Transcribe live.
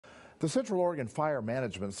The Central Oregon Fire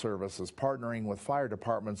Management Service is partnering with fire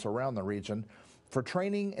departments around the region for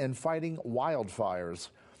training in fighting wildfires.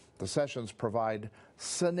 The sessions provide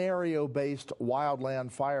scenario-based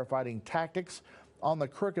wildland firefighting tactics on the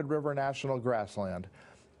Crooked River National Grassland.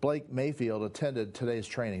 Blake Mayfield attended today's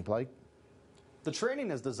training. Blake? The training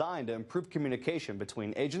is designed to improve communication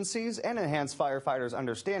between agencies and enhance firefighters'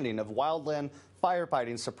 understanding of wildland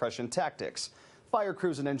firefighting suppression tactics. Fire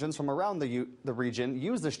crews and engines from around the region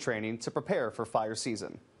use this training to prepare for fire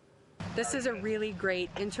season. This is a really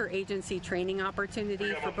great interagency training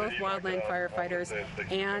opportunity for both wildland firefighters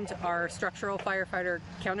and our structural firefighter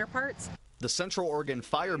counterparts. The Central Oregon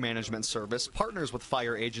Fire Management Service partners with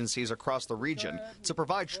fire agencies across the region to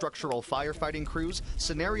provide structural firefighting crews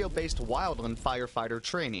scenario-based wildland firefighter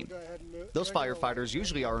training. Those firefighters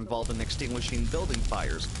usually are involved in extinguishing building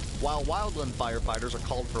fires, while wildland firefighters are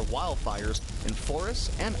called for wildfires in forests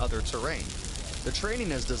and other terrain. The training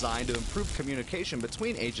is designed to improve communication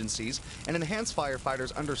between agencies and enhance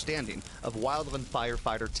firefighters' understanding of wildland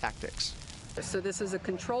firefighter tactics. So this is a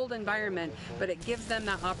controlled environment, but it gives them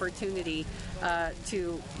that opportunity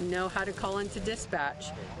to know how to call into dispatch,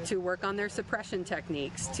 to work on their suppression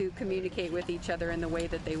techniques, to communicate with each other in the way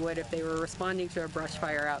that they would if they were responding to a brush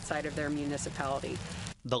fire outside of their municipality.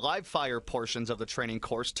 The live fire portions of the training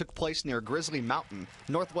course took place near Grizzly Mountain,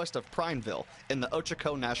 northwest of Prineville, in the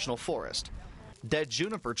Ochoco National Forest. Dead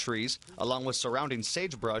juniper trees, along with surrounding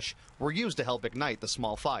sagebrush, were used to help ignite the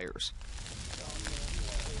small fires.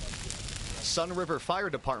 Sun River Fire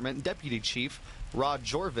Department Deputy Chief Rod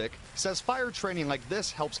Jorvik says fire training like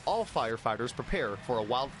this helps all firefighters prepare for a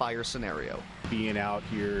wildfire scenario. Being out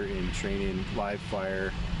here and training live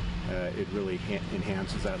fire, it really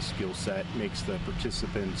enhances that skill set, makes the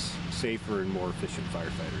participants safer and more efficient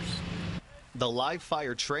firefighters. The live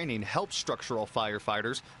fire training helps structural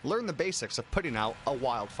firefighters learn the basics of putting out a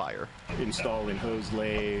wildfire. Installing hose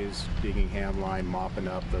lays, digging ham line, mopping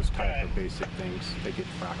up, those type of basic things. They get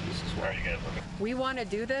practice as well. We want to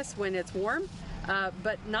do this when it's warm,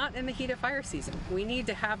 but not in the heat of fire season. We need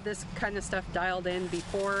to have this kind of stuff dialed in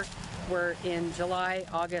before we're in July,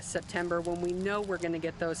 August, September, when we know we're going to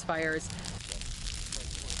get those fires.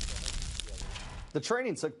 The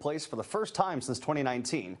training took place for the first time since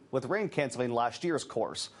 2019, with rain canceling last year's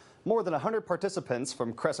course. More than 100 participants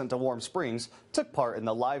from Crescent to Warm Springs took part in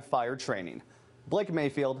the live fire training. Blake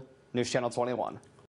Mayfield, News Channel 21.